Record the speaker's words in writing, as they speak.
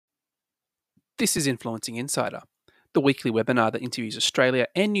This is Influencing Insider, the weekly webinar that interviews Australia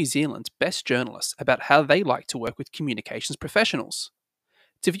and New Zealand's best journalists about how they like to work with communications professionals.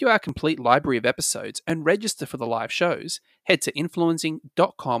 To view our complete library of episodes and register for the live shows, head to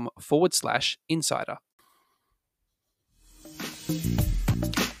influencing.com/insider.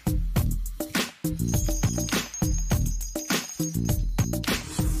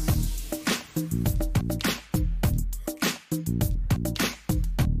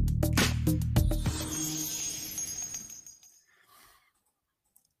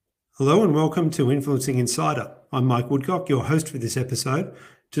 Hello and welcome to Influencing Insider. I'm Mike Woodcock, your host for this episode.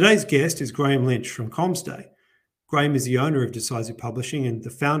 Today's guest is Graham Lynch from CommsDay. Graham is the owner of Decisive Publishing and the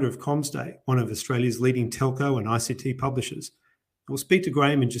founder of CommsDay, one of Australia's leading telco and ICT publishers. We'll speak to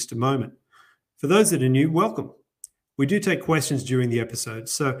Graham in just a moment. For those that are new, welcome. We do take questions during the episode,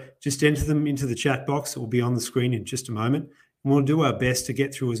 so just enter them into the chat box. It will be on the screen in just a moment, and we'll do our best to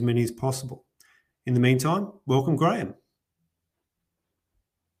get through as many as possible. In the meantime, welcome Graham,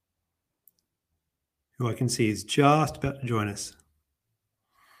 who I can see is just about to join us.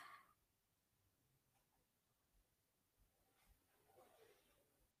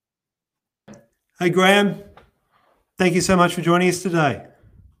 Hey, Graham. Thank you so much for joining us today.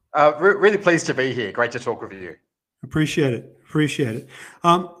 Really pleased to be here. Great to talk with you. Appreciate it. Appreciate it.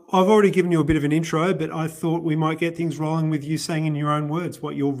 I've already given you a bit of an intro, but I thought we might get things rolling with you saying in your own words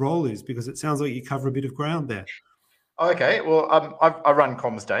what your role is, because it sounds like you cover a bit of ground there. Okay, well, I run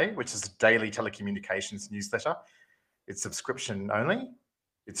CommsDay, which is a daily telecommunications newsletter. It's subscription only.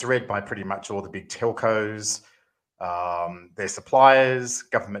 It's read by pretty much all the big telcos, their suppliers,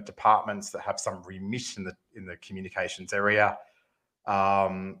 government departments that have some remit in the communications area.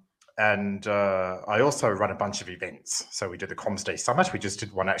 And I also run a bunch of events. So we did the CommsDay Summit. We just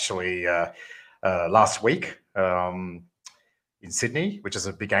did one actually last week in Sydney, which is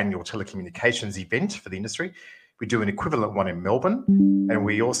a big annual telecommunications event for the industry. We do an equivalent one in Melbourne, and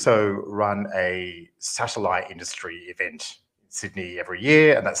we also run a satellite industry event in Sydney every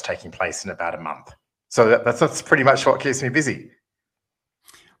year, and that's taking place in about a month. So that's pretty much what keeps me busy.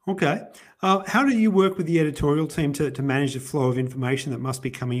 Okay. How do you work with the editorial team to manage the flow of information that must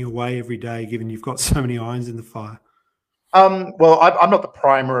be coming your way every day, given you've got so many irons in the fire? Well, I'm not the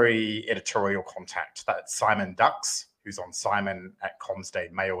primary editorial contact. That's Simon Dux, who's on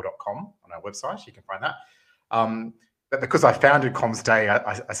simon@commsdaymail.com on our website. You can find that. But because I founded CommsDay,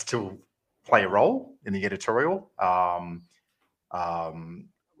 I still play a role in the editorial.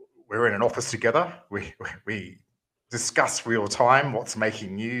 We're in an office together. We discuss real time what's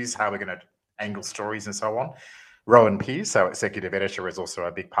making news, how we're going to angle stories and so on. Rowan Pearce, our executive editor, is also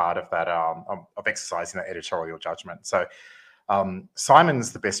a big part of that, of exercising that editorial judgment. So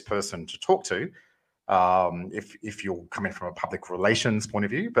Simon's the best person to talk to if you're coming from a public relations point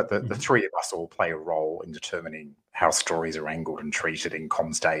of view, but the three of us all play a role in determining how stories are angled and treated in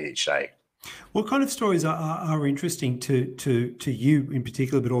CommsDay each day. What kind of stories are interesting to you in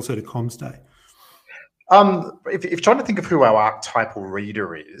particular, but also to CommsDay? If you're trying to think of who our archetypal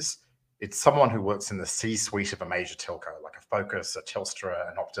reader is, it's someone who works in the C-suite of a major telco, like a Focus, a Telstra,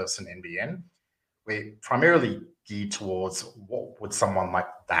 an Optus, an NBN. We're primarily geared towards what would someone like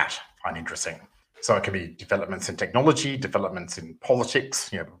that find interesting. So it can be developments in technology, developments in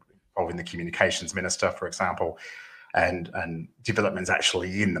politics, involving the communications minister, for example, and developments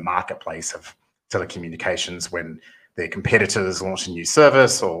actually in the marketplace of telecommunications when their competitors launch a new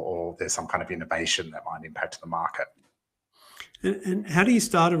service or there's some kind of innovation that might impact the market. And how do you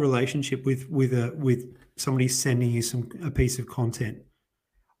start a relationship with somebody sending you a piece of content?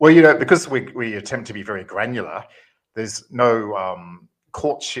 Well, because we attempt to be very granular, there's no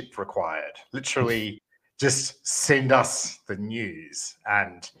courtship required. Literally, just send us the news,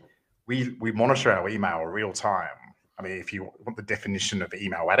 and we monitor our email real time. I mean, if you want the definition of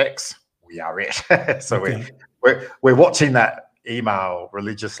email addicts, we are it. So okay. We're watching that email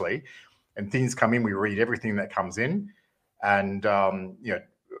religiously, and things come in. We read everything that comes in, and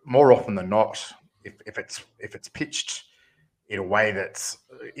more often than not, if it's pitched in a way that's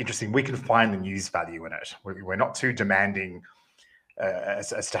interesting, we can find the news value in it. We're not too demanding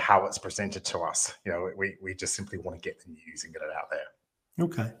as to how it's presented to us. We just simply want to get the news and get it out there.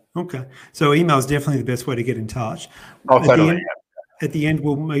 Okay. So email is definitely the best way to get in touch. Oh, totally. At the end,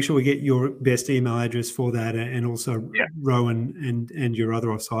 we'll make sure we get your best email address for that, and also Rowan and your other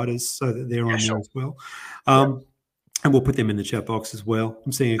offsiders, so that they're on there as well. And we'll put them in the chat box as well.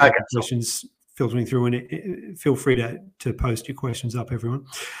 I'm seeing a couple of questions filtering through, and feel free to post your questions up, everyone.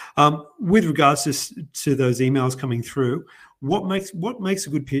 With regards to those emails coming through, what makes a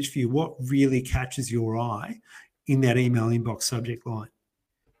good pitch for you? What really catches your eye in that email inbox subject line?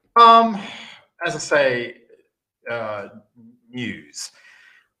 as I say, news.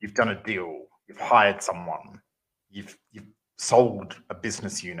 You've done a deal. You've hired someone. You've sold a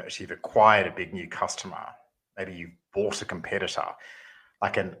business unit. You've acquired a big new customer. Maybe you've bought a competitor,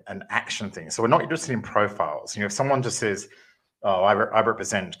 like an action thing. So we're not interested in profiles. If someone just says, "Oh, I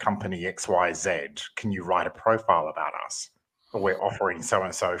represent company XYZ. Can you write a profile about us?" Or we're offering so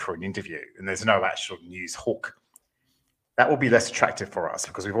and so for an interview, and there's no actual news hook. That will be less attractive for us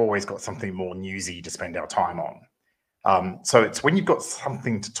because we've always got something more newsy to spend our time on. So it's when you've got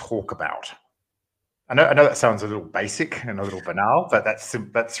something to talk about. I know that sounds a little basic and a little banal, but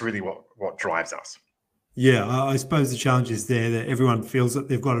that's really what drives us. Yeah, I suppose the challenge is there that everyone feels that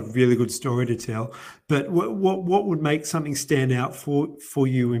they've got a really good story to tell. But what would make something stand out for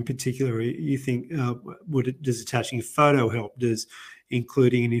you in particular? You think does attaching a photo help? Does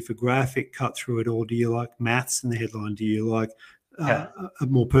including an infographic cut through it, or do you like maths in the headline? Do you like a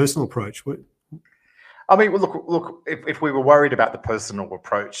more personal approach? I mean, look. If we were worried about the personal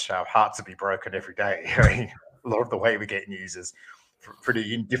approach, our hearts would be broken every day. I mean, a lot of the way we get news is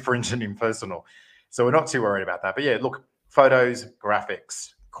pretty indifferent and impersonal. So we're not too worried about that. But yeah, look, photos, graphics,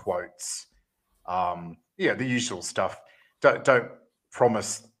 quotes, the usual stuff. Don't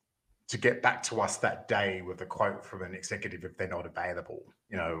promise to get back to us that day with a quote from an executive if they're not available.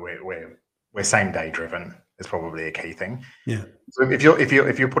 We're same day driven is probably a key thing. Yeah. So if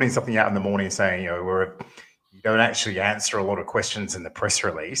you're putting something out in the morning saying you don't actually answer a lot of questions in the press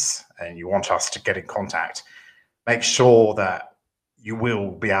release and you want us to get in contact, make sure that you will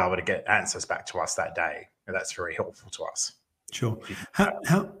be able to get answers back to us that day. And that's very helpful to us. Sure.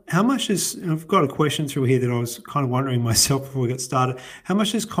 How much is, I've got a question through here that I was kind of wondering myself before we got started. How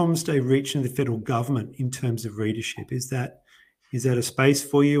much does CommsDay reach in the federal government in terms of readership? Is that a space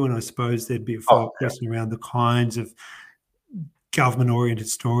for you? And I suppose there'd be a follow-up question around the kinds of government-oriented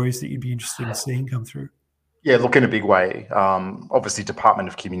stories that you'd be interested in seeing come through. Yeah, look, in a big way. Obviously, Department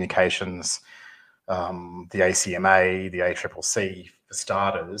of Communications, the ACMA, the ACCC for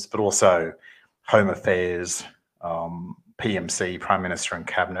starters, but also Home Affairs, PMC, Prime Minister and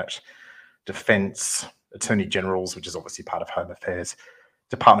Cabinet, Defence, Attorney Generals, which is obviously part of Home Affairs,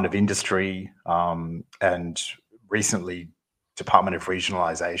 Department of Industry, and recently Department of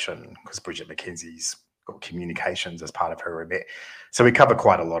Regionalisation, because Bridget McKenzie's got communications as part of her remit. So we cover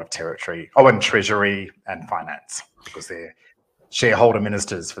quite a lot of territory. Oh, and Treasury and Finance, because they're shareholder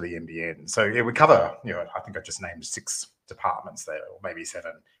ministers for the NBN. So yeah, we cover, I think I just named 6 departments there, or maybe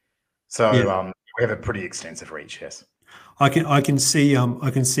 7. So we have a pretty extensive reach, yes. I can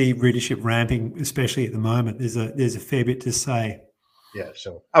see readership ramping, especially at the moment. There's a fair bit to say. Yeah,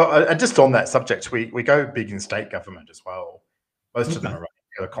 sure. Oh, and just on that subject, we go big in state government as well. Most of them are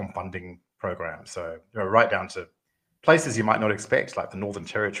running comp funding programs, so right down to places you might not expect, like the Northern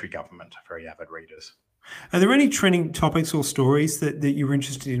Territory government, are very avid readers. Are there any trending topics or stories that you're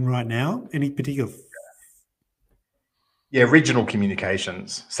interested in right now? Any particular? Yeah, regional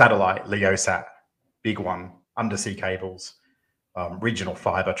communications, satellite, LEOSat, big one, undersea cables, regional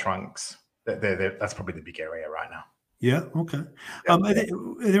fibre trunks. That's probably the big area right now. Yeah. Okay. Are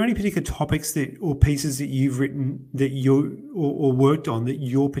there any particular topics or pieces that you've written that or worked on that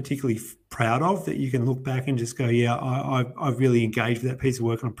you're particularly proud of, that you can look back and just go, yeah, I've really engaged with that piece of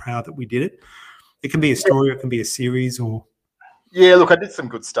work and I'm proud that we did it? It can be a story, or it can be a series, or. Yeah, look, I did some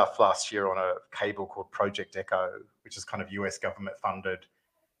good stuff last year on a cable called Project Echo, which is kind of US government funded,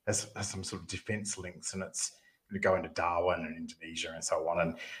 has some sort of defense links, and it's going to go into Darwin and Indonesia and so on.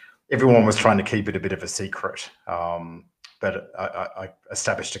 And everyone was trying to keep it a bit of a secret. But I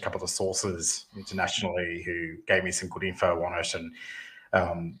established a couple of sources internationally who gave me some good info on it,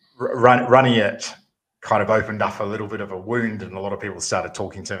 and running it kind of opened up a little bit of a wound, and a lot of people started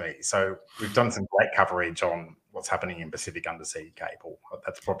talking to me. So we've done some great coverage on what's happening in Pacific undersea cable.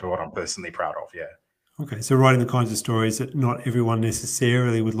 That's probably what I'm personally proud of, yeah. Okay, so writing the kinds of stories that not everyone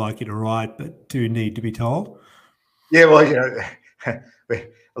necessarily would like you to write, but do need to be told? Yeah, well,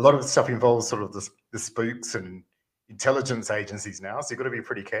 a lot of the stuff involves sort of the spooks and intelligence agencies now, so you've got to be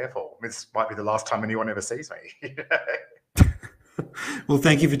pretty careful. This might be the last time anyone ever sees me. Well,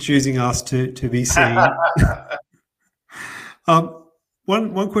 thank you for choosing us to be seen.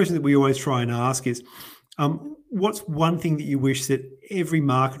 One question that we always try and ask is, what's one thing that you wish that every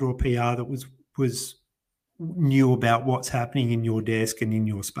marketer or PR that was knew about what's happening in your desk and in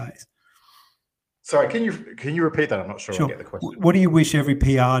your space? Sorry, can you repeat that? I'm not sure I get the question. What do you wish every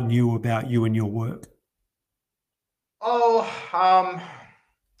PR knew about you and your work? Oh,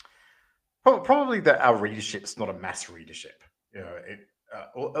 probably that our readership's not a mass readership.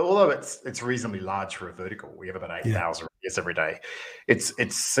 Although it's reasonably large for a vertical. We have about 8,000 years every day. It's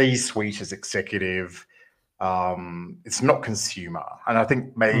C-suite as executive. It's not consumer. And I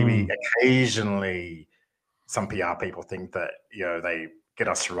think maybe occasionally some PR people think that, they get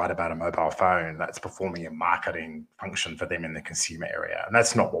us to write about a mobile phone that's performing a marketing function for them in the consumer area. And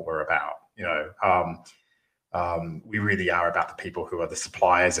that's not what we're about. We really are about the people who are the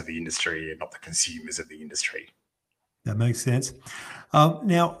suppliers of the industry and not the consumers of the industry. That makes sense.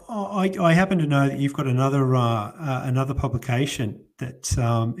 Now, I happen to know that you've got another publication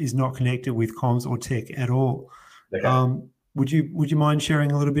that is not connected with comms or tech at all. Okay. Would you mind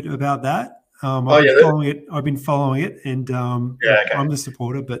sharing a little bit about that? I've been following it, and okay. I'm the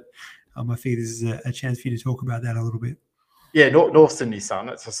supporter, but I feel this is a chance for you to talk about that a little bit. Yeah, North Sydney Sun.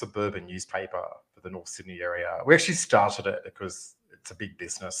 It's a suburban newspaper for the North Sydney area. We actually started it because it's a big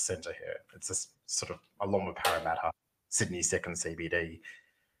business centre here. It's a sort of along with Parramatta, Sydney second CBD.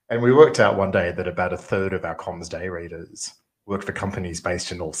 And we worked out one day that about a third of our Comms Day readers work for companies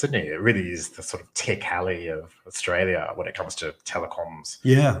based in North Sydney. It really is the sort of tech alley of Australia when it comes to telecoms.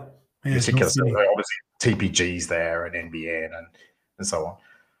 Yeah. In particular, so obviously TPG's there and NBN and so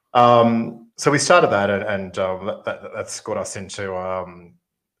on. So we started that, and that's got us into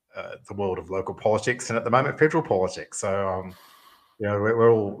the world of local politics and at the moment federal politics. So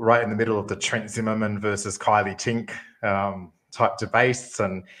we're all right in the middle of the Trent Zimmerman versus Kylie Tink type debates,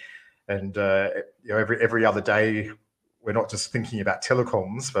 and every other day we're not just thinking about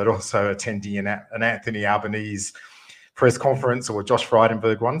telecoms but also attending an Anthony Albanese press conference or Josh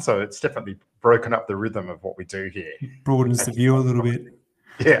Frydenberg one. So it's definitely broken up the rhythm of what we do here. Broadens the view a little bit.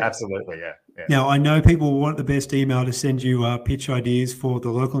 Yeah, absolutely. Yeah. Now, I know people want the best email to send you pitch ideas for the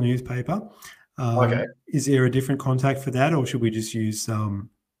local newspaper. Okay. Is there a different contact for that, or should we just use?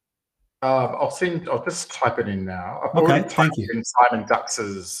 I'll just type it in now. I've already typed in Simon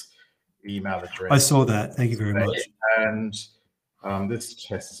Dux's email address. I saw that. Thank you very much. And this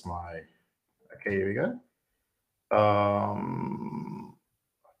tests my. Okay, here we go. I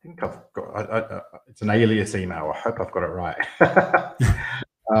think I've got. It's an alias email. I hope I've got it right.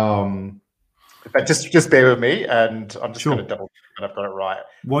 But just bear with me, and I'm just going to double check that I've got it right.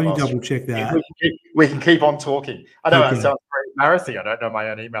 Why don't you double check that? We can keep on talking. I know it sounds very embarrassing. I don't know my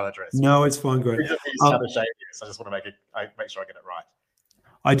own email address. No, it's fine, great. So I just want to make sure I get it right.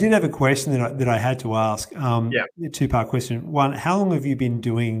 I did have a question that I had to ask. A two-part question. One, how long have you been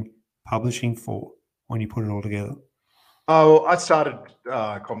doing publishing for when you put it all together? Oh, I started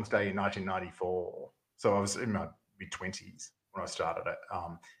Comms Day in 1994, so I was in my mid-20s when I started it.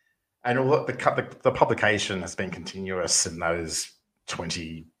 And all the publication has been continuous in those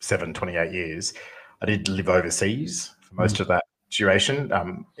 27, 28 years. I did live overseas for most of that duration,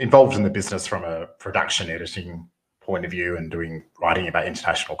 involved in the business from a production editing point of view and writing about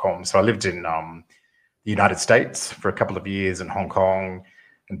international comms. So I lived in the United States for a couple of years, in Hong Kong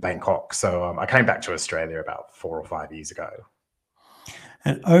and Bangkok. So I came back to Australia about 4 or 5 years ago.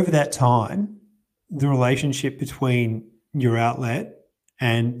 And over that time, the relationship between your outlet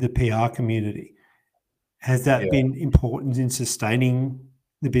and the PR community, has that been important in sustaining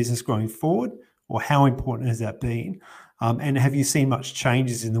the business going forward, or how important has that been? And have you seen much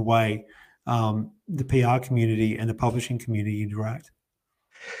changes in the way the PR community and the publishing community interact?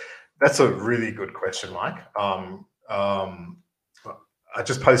 That's a really good question, Mike. I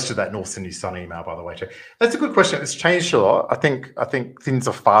just posted that North Sydney Sun email, by the way, too. That's a good question. It's changed a lot. I think things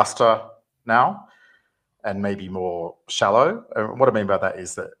are faster now and maybe more shallow. And what I mean by that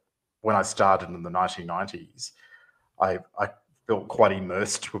is that when I started in the 1990s, I felt quite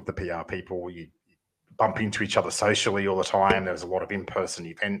immersed with the PR people. You bump into each other socially all the time. There was a lot of in-person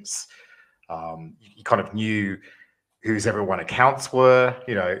events. You kind of knew whose everyone accounts were.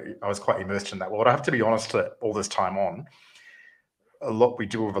 I was quite immersed in that world. I have to be honest that all this time on, we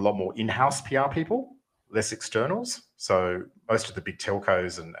deal with a lot more in-house PR people, less externals. So most of the big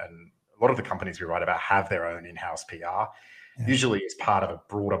telcos and a lot of the companies we write about have their own in-house PR, usually as part of a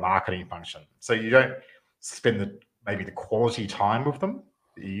broader marketing function. So you don't spend maybe the quality time with them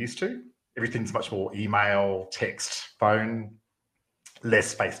that you used to. Everything's much more email, text, phone,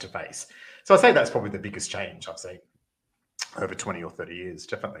 less face-to-face. So I'd say that's probably the biggest change I've seen over 20 or 30 years,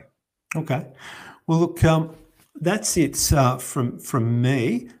 definitely. Okay. Well, look, that's it from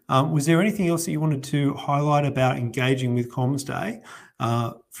me. Was there anything else that you wanted to highlight about engaging with Comms Day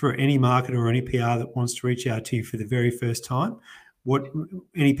for any marketer or any PR that wants to reach out to you for the very first time?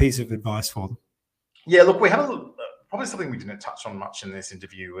 Any piece of advice for them? Yeah, look, we have probably something we didn't touch on much in this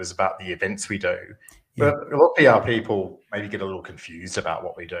interview was about the events we do. Yeah. But a lot of PR people maybe get a little confused about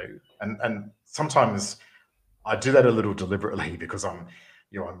what we do. And sometimes I do that a little deliberately because I'm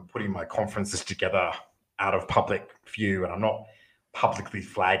putting my conferences together out of public view, and I'm not publicly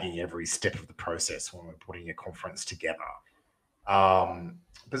flagging every step of the process when we're putting a conference together.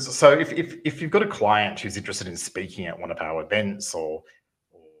 So if you've got a client who's interested in speaking at one of our events or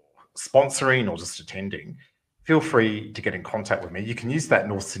sponsoring or just attending, feel free to get in contact with me. You can use that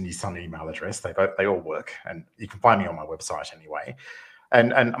North Sydney Sun email address. They all work, and you can find me on my website anyway.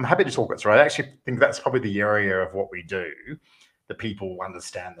 And I'm happy to talk it through. I actually think that's probably the area of what we do that people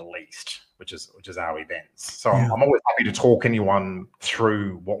understand the least, which is our events. So I'm always happy to talk anyone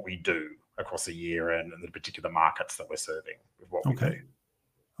through what we do across a year and the particular markets that we're serving with what we do.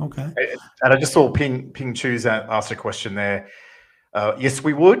 Okay. And I just saw Ping Chu's asked a question there. Yes,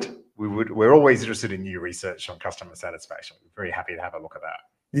 we would. We're always interested in new research on customer satisfaction. We're very happy to have a look at that.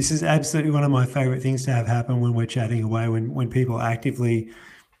 This is absolutely one of my favorite things to have happen when we're chatting away, when people actively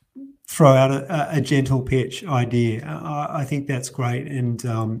throw out a gentle pitch idea. I think that's great.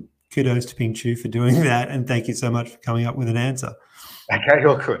 And kudos to Ping Chu for doing that. And thank you so much for coming up with an answer. Okay,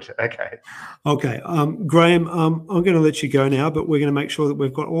 you're good. Okay. Graham, I'm going to let you go now, but we're going to make sure that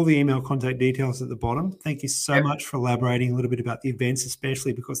we've got all the email contact details at the bottom. Thank you so much for elaborating a little bit about the events,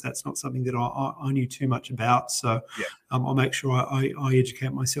 especially because that's not something that I knew too much about. So I'll make sure I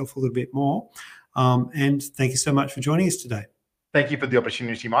educate myself a little bit more. And thank you so much for joining us today. Thank you for the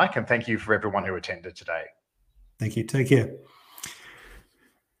opportunity, Mike, and thank you for everyone who attended today. Thank you. Take care.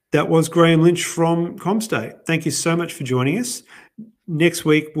 That was Graham Lynch from CommState. Thank you so much for joining us. Next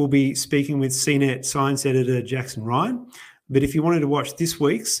week, we'll be speaking with CNET science editor Jackson Ryan. But if you wanted to watch this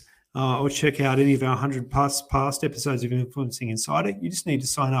week's or check out any of our 100 plus past episodes of Influencing Insider, you just need to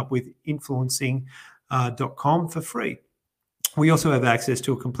sign up with influencing.com for free. We also have access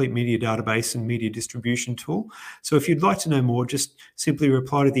to a complete media database and media distribution tool. So if you'd like to know more, just simply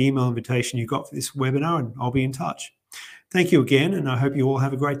reply to the email invitation you got for this webinar and I'll be in touch. Thank you again, and I hope you all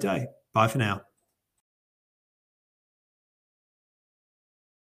have a great day. Bye for now.